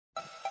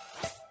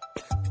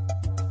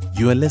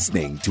You are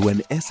listening to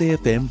an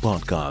SAFM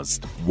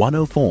podcast,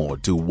 104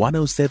 to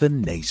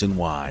 107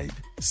 nationwide.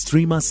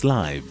 Stream us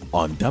live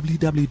on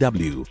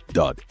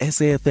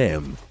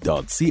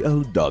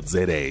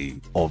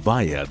www.safm.co.za or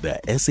via the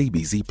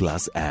SABC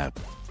Plus app.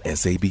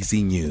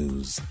 SABC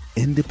News,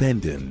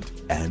 independent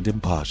and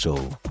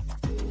impartial.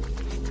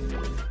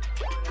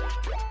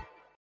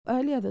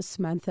 Earlier this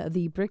month,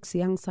 the BRICS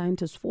Young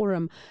Scientist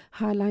Forum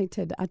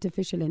highlighted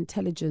artificial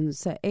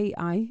intelligence,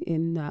 AI,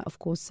 of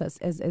course, as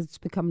it's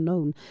become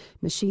known,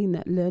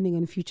 machine learning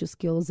and future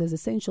skills as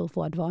essential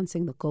for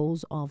advancing the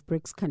goals of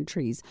BRICS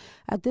countries.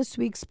 At this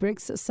week's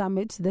BRICS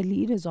Summit, the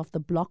leaders of the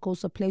bloc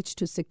also pledged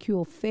to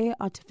secure fair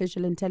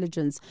artificial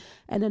intelligence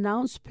and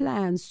announced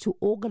plans to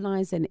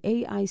organize an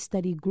AI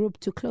study group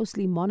to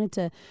closely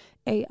monitor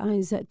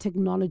AI's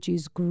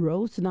technology's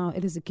growth. Now,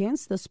 it is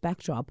against this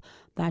backdrop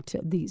that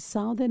the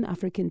Southern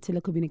African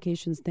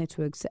Telecommunications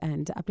Networks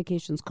and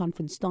Applications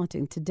Conference,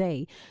 starting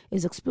today,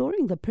 is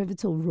exploring the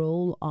pivotal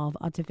role of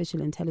artificial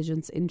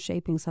intelligence in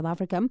shaping South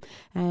Africa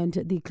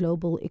and the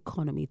global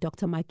economy.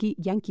 Dr. Mmaki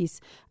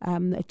Janties,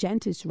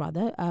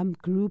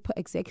 Group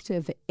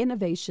Executive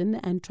Innovation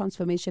and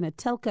Transformation at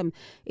Telkom,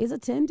 is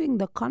attending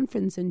the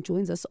conference and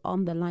joins us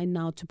on the line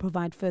now to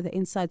provide further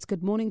insights.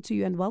 Good morning to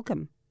you and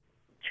welcome.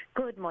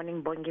 Good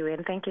morning, Bongiwe,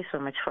 and thank you so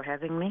much for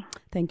having me.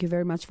 Thank you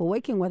very much for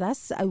waking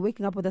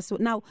up with us.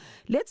 Now,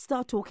 let's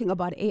start talking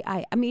about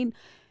AI. I mean,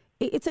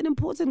 it's an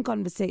important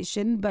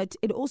conversation, but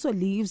it also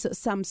leaves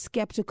some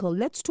skeptical.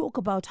 Let's talk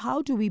about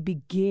how do we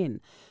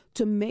begin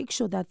to make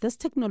sure that this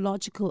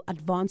technological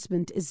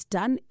advancement is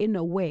done in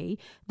a way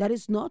that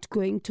is not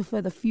going to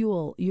further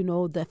fuel,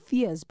 the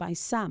fears by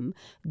some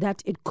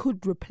that it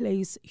could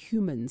replace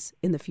humans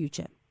in the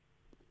future.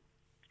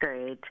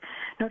 Great.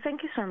 No,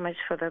 thank you so much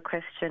for the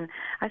question.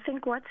 I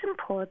think what's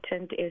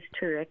important is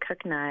to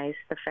recognize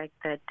the fact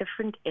that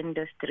different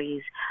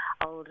industries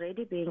are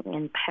already being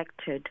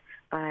impacted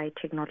by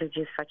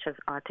technologies such as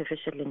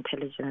artificial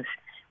intelligence.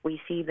 We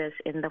see this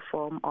in the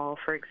form of,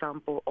 for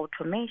example,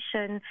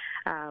 automation.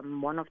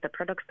 One of the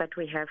products that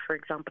we have, for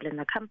example, in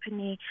the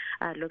company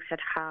looks at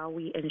how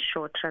we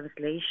ensure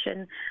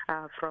translation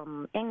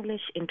from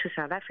English into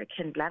South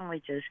African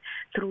languages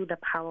through the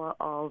power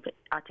of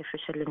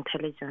artificial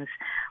intelligence.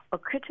 A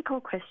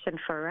critical question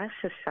for us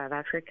as South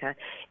Africa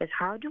is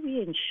how do we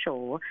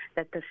ensure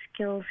that the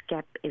skills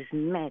gap is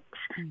met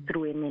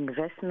through an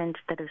investment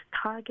that is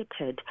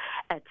targeted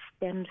at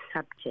STEM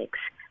subjects,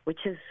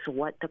 which is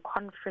what the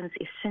conference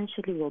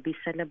essentially will be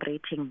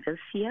celebrating this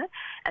year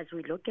as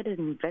we look at an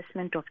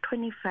investment of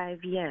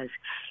 25 years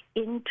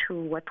into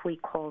what we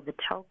call the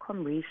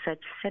Telkom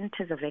Research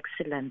Centers of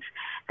Excellence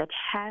that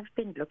have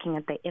been looking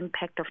at the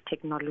impact of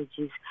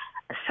technologies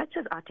such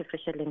as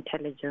artificial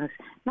intelligence,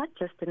 not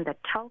just in the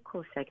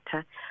telco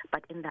sector,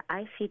 but in the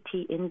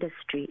ICT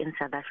industry in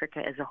South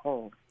Africa as a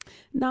whole.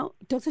 Now,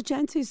 Dr.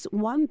 Janties,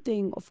 one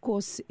thing, of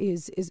course,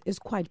 is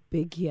quite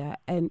big here,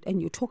 and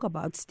you talk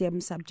about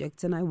STEM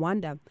subjects, and I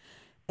wonder,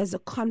 as a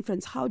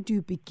conference, how do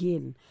you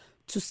begin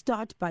to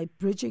start by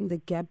bridging the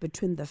gap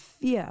between the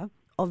fear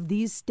of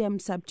these STEM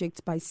subjects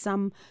by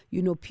some,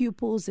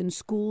 pupils in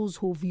schools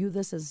who view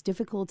this as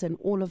difficult and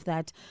all of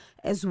that,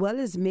 as well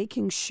as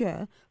making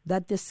sure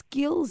that the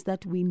skills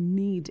that we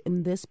need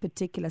in this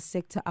particular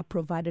sector are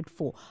provided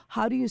for?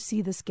 How do you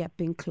see this gap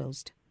being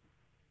closed?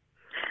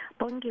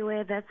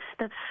 Bongiwe, that's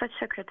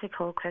such a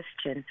critical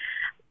question.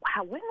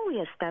 When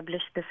we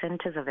established the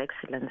Centers of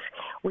Excellence,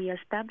 we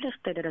established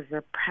it as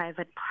a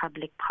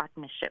private-public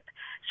partnership.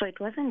 So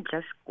it wasn't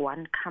just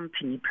one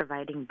company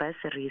providing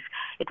bursaries.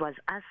 It was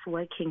us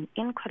working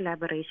in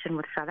collaboration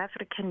with South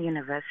African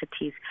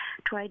universities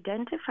to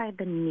identify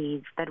the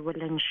needs that will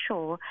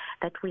ensure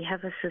that we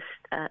have a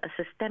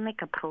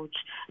systemic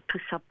approach to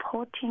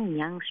supporting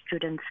young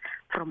students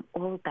from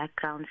all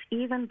backgrounds,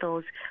 even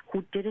those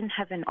who didn't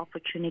have an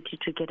opportunity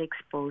to get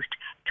exposed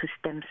to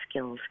STEM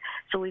skills.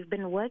 So we've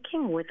been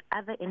working with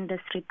other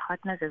industry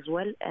partners as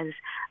well as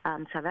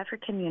South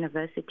African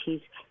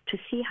universities to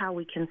see how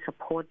we can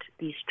support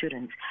these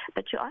students.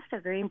 But you asked a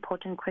very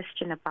important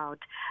question about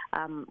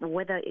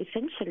whether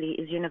essentially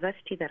is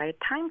university the right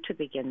time to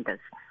begin this.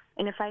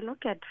 And if I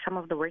look at some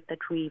of the work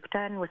that we've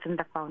done within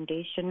the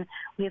foundation,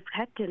 we've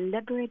had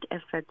deliberate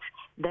efforts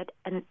that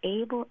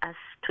enable us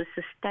to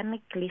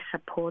systemically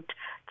support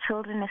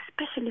children,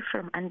 especially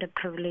from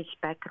underprivileged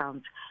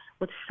backgrounds,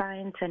 with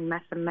science and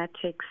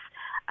mathematics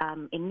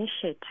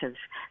initiatives.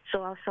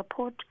 So our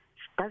support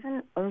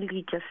doesn't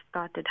only just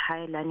start at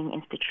higher learning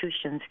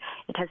institutions.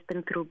 It has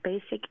been through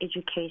basic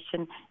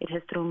education. It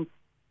has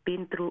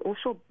been through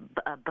also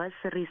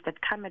bursaries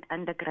that come at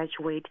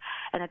undergraduate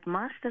and at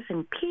master's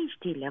and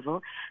PhD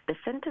level. The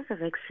Centers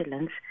of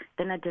Excellence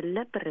then are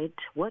deliberate,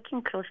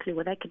 working closely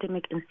with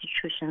academic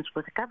institutions,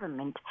 with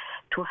government,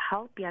 to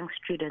help young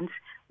students,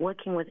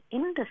 working with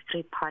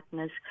industry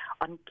partners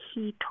on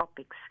key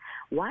topics.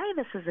 Why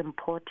this is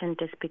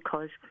important is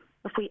because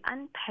if we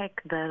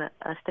unpack the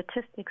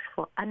statistics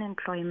for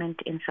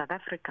unemployment in South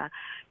Africa,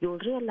 you'll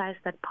realize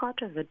that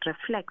part of it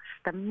reflects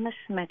the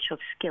mismatch of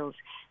skills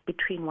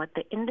between what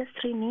the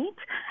industry needs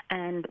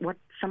and what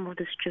some of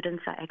the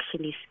students are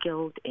actually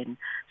skilled in.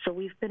 So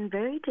we've been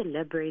very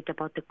deliberate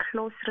about the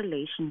close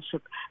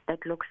relationship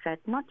that looks at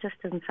not just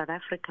in South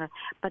Africa,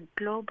 but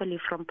globally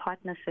from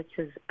partners such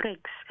as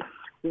BRICS.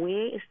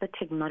 Where is the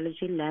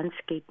technology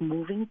landscape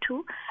moving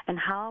to, and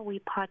how are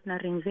we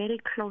partnering very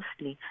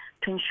closely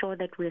to ensure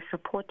that we're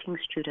supporting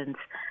students?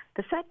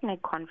 The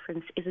SATNEC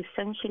conference is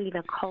essentially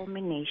the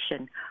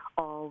culmination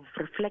of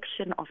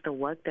reflection of the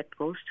work that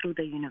goes through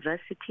the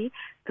university,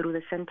 through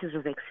the centers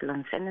of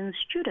excellence, and then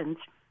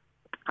students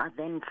are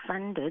then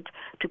funded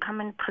to come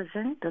and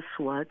present this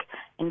work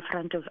in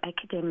front of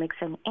academics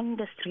and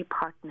industry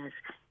partners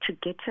to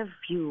get a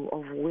view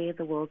of where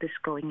the world is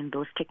going in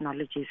those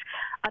technologies.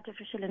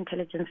 Artificial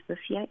intelligence this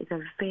year is a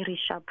very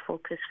sharp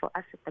focus for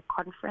us at the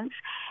conference,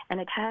 and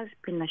it has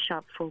been a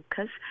sharp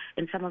focus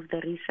in some of the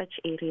research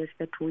areas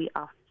that we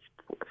are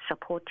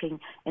supporting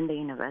in the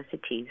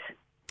universities.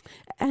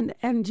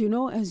 And you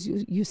know, as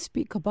you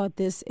speak about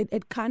this,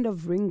 it kind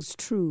of rings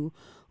true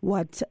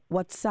what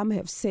some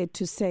have said,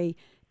 to say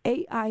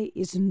AI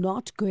is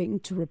not going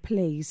to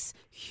replace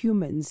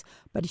humans,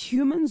 but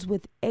humans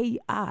with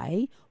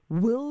AI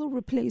will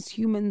replace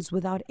humans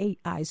without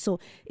AI. So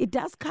it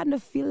does kind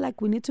of feel like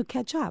we need to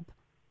catch up.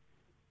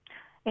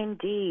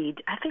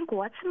 Indeed. I think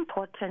what's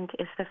important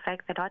is the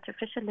fact that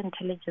artificial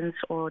intelligence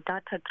or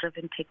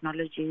data-driven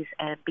technologies,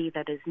 be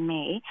that as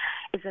may,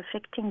 is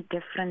affecting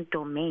different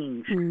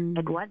domains. And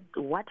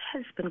what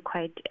has been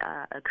quite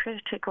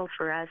critical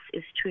for us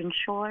is to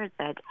ensure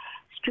that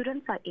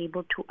students are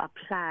able to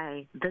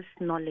apply this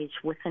knowledge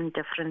within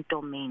different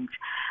domains.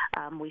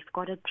 We've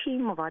got a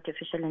team of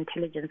artificial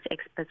intelligence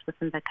experts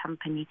within the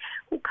company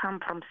who come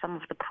from some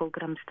of the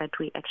programs that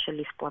we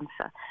actually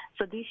sponsor.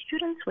 So these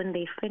students, when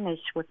they finish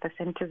with the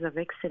Centers of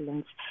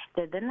Excellence,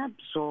 they're then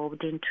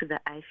absorbed into the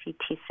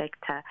ICT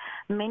sector.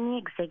 Many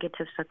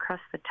executives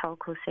across the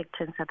telco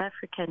sector in South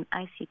Africa and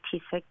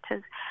ICT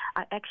sectors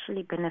are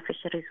actually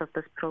beneficiaries of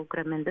this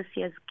program, and this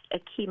year's a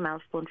key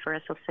milestone for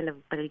us of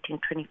celebrating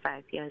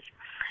 25 years.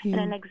 And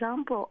an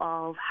example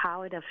of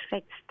how it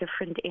affects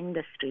different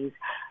industries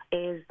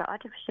is the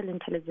artificial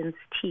intelligence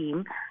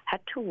team had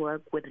to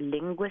work with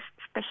linguist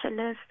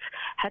specialists,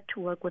 had to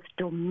work with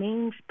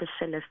domain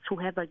specialists who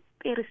have a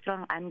very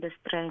strong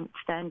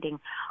understanding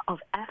of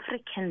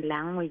African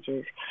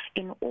languages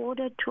in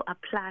order to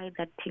apply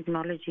that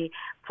technology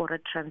for a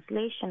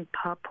translation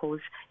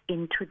purpose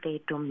into their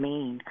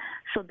domain.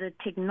 So the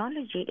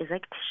technology is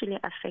actually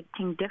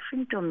affecting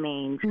different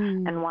domains,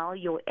 and while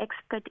your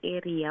expert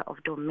area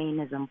of domain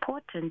is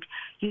important,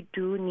 you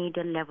do need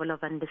a level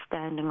of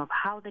understanding of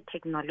how the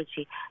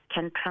technology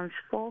can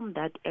transform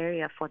that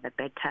area for the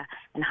better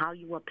and how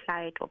you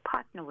apply it or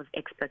partner with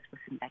experts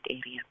within that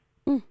area.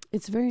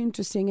 It's very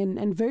interesting.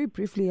 And very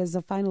briefly, as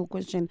a final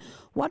question,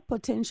 what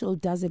potential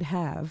does it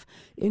have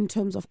in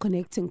terms of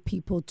connecting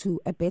people to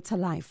a better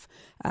life,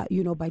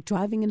 by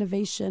driving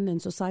innovation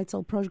and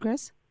societal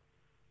progress?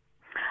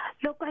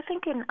 Look, I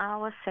think in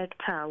our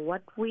sector,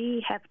 what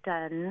we have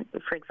done,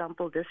 for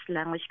example, this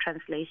language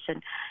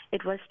translation,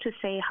 it was to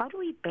say, how do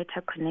we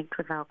better connect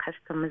with our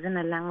customers in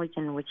a language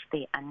in which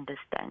they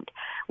understand?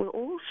 We're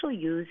also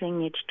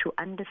using it to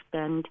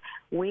understand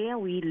where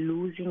we're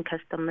losing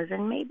customers,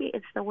 and maybe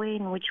it's the way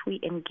in which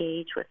we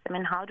engage with them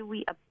and how do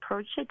we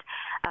approach it.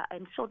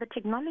 And so the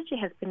technology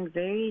has been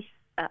very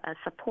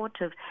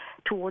supportive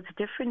towards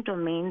different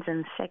domains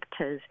and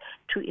sectors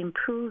to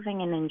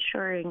improving and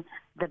ensuring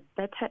the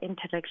better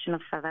interaction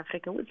of South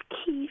Africa with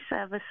key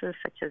services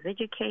such as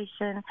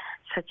education,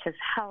 such as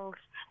health,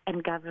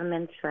 and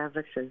government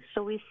services.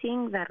 So we're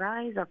seeing the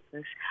rise of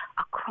this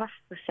across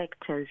the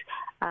sectors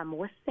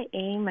with the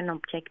aim and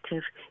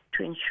objective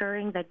to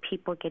ensuring that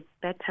people get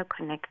better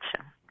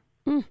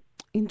connection.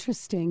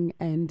 Interesting,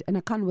 and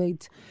I can't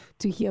wait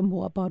to hear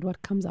more about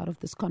what comes out of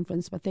this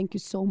conference. But thank you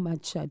so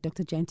much,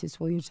 Dr. Janties,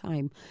 for your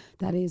time.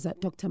 That is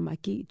Dr.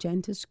 Mmaki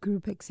Janties,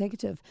 Group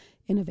Executive,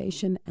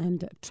 Innovation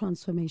and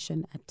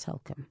Transformation at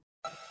Telkom.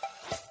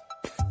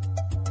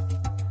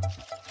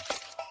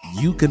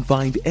 You can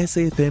find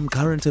SAFM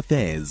Current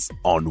Affairs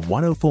on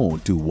 104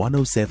 to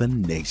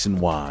 107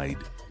 nationwide.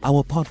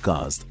 Our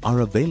podcasts are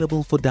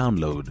available for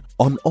download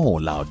on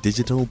all our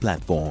digital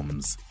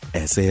platforms.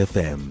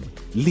 SAFM,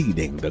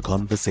 leading the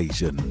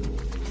conversation.